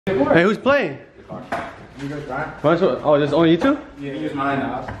Hey, who's playing? You guys Bryan? Oh, there's only you two? Yeah, use mine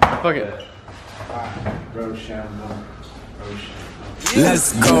now. Fuck it. Rochambeau.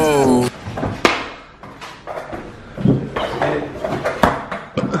 Let's go.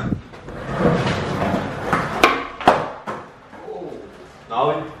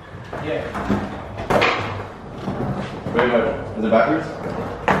 Nollie? Yeah. Wait. Is it backwards?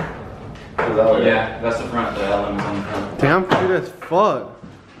 Is that way? Yeah, that's the front. The LM is on the front. Damn, dude, as fuck.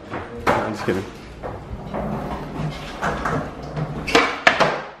 No, I'm just kidding.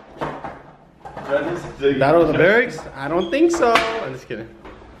 Battle of the Barracks? I don't think so. I'm just kidding.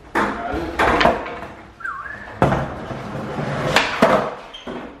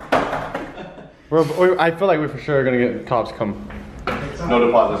 I feel like we're for sure gonna get cops come. No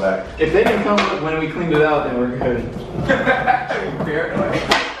deposit back. If they didn't come when we cleaned it out, then we're good.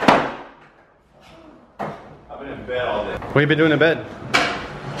 I've been in bed all day. What you been doing in bed?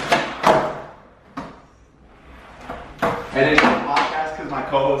 And it's a podcast because my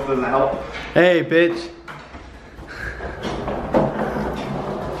co-host doesn't help. Hey, bitch.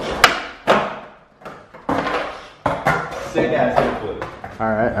 Sick ass hip flip.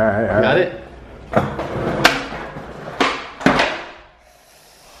 Alright. Got it?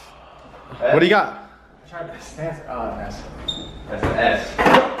 What do you got? Try to stance. Oh, S. That's an S.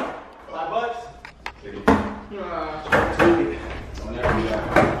 $5.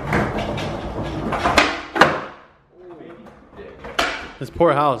 This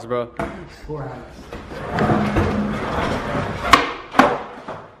poor house, bro.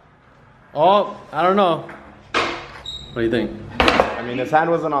 Oh, I don't know. What do you think? I mean, his hand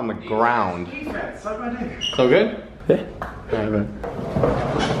wasn't on the ground. Suck my dick. So good? Yeah. Alright, man.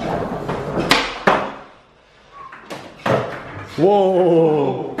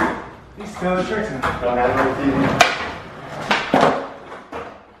 Whoa! He's still in the tricks now. Don't have no TV.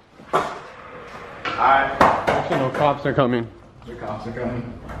 Alright. Actually, no cops are coming. The cops are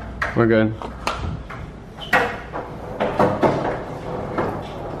coming. We're good.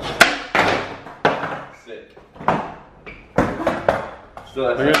 Sick. Still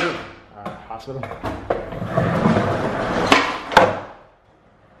at We're good. Hospital.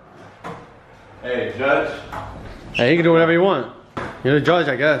 Hey, Judge. Hey, you can do whatever you want. You're the judge,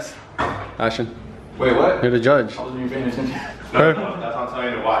 I guess. Ashton, Wait, what? you're the judge. I wasn't even paying attention. No, that's what I'm telling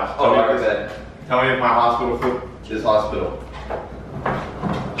you to watch. Oh, I said. Tell me if my hospital foot is hospital.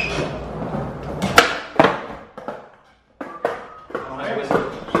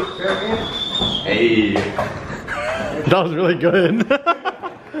 Hey. That was really good.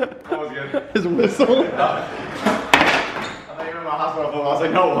 That was good. His whistle? I thought you were in my hospital foot. I was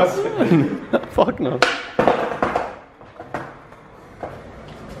like, no, it wasn't. Fuck no.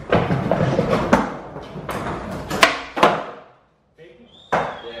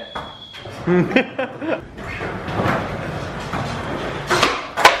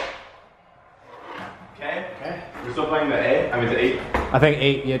 Okay. We're still playing the A? I mean the 8? I think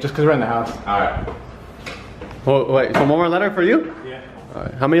 8, yeah, just because we're in the house. Alright. Oh, wait, so one more letter for you? Yeah.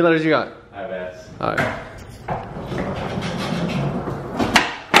 Alright, how many letters you got? I have S. Alright.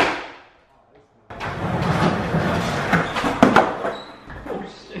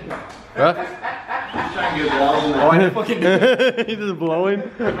 Huh? Trying to get balls in Oh, I didn't fucking He's just blowing.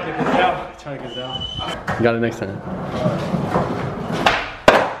 Trying to get down. Trying to get down. You got it next time.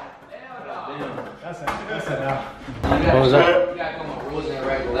 That's it now. What was that? You gotta come with rules and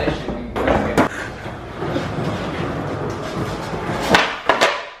regulations.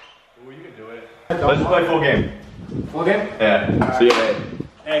 Ooh, you can do it. Let's just play full game. Full game? Yeah. See you later.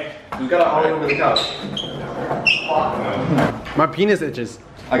 Hey. Who's got a all over the couch? My penis itches.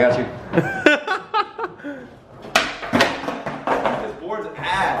 I got you. This board's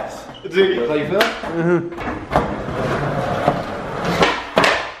ass. Dude, That's how you feel?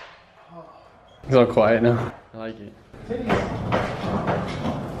 He's all quiet now. I like it.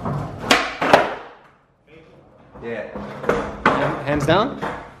 yeah. Hands down?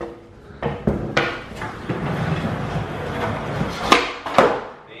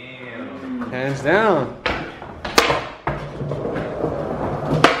 Damn. Hands down.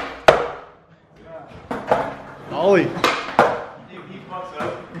 Ollie. He fucks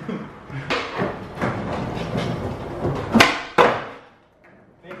up.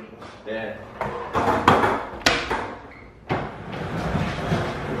 Yeah.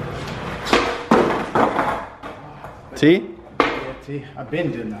 T? Yeah, T. I've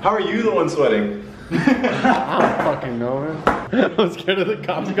been doing that. How are you the one sweating? I don't fucking know, man. I'm scared of the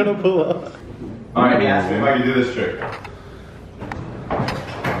cops gonna pull up. Alright, he asked me if I could do this trick.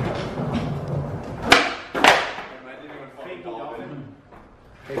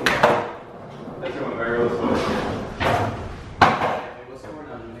 That's going very well. What's going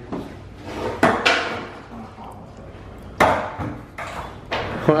on?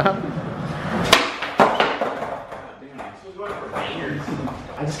 What happened?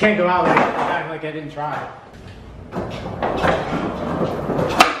 I just can't go out like act like I didn't try.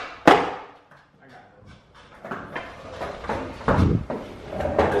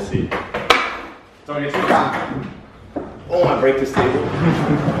 We'll see. Don't get too bad. Oh, I break this table.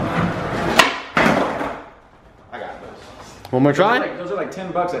 I got those. One more try? Those are like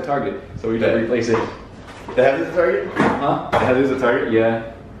 $10 at Target, so we gotta replace it. They have these at Target? Huh? They have these at Target?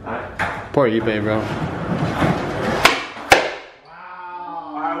 Yeah. Alright. Poor eBay, bro.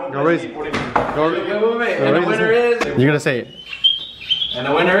 Alright, Go raise it. Go Wait. Go And the raise winner it. is. You're gonna say it. And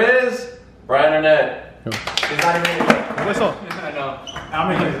the winner is Bryan Arnett. It's not even. Whistle. I know. How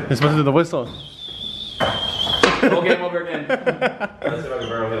many is it? You're supposed to do the whistle. Whole game over again. Let's see if I can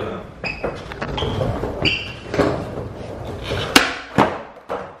borrow it now.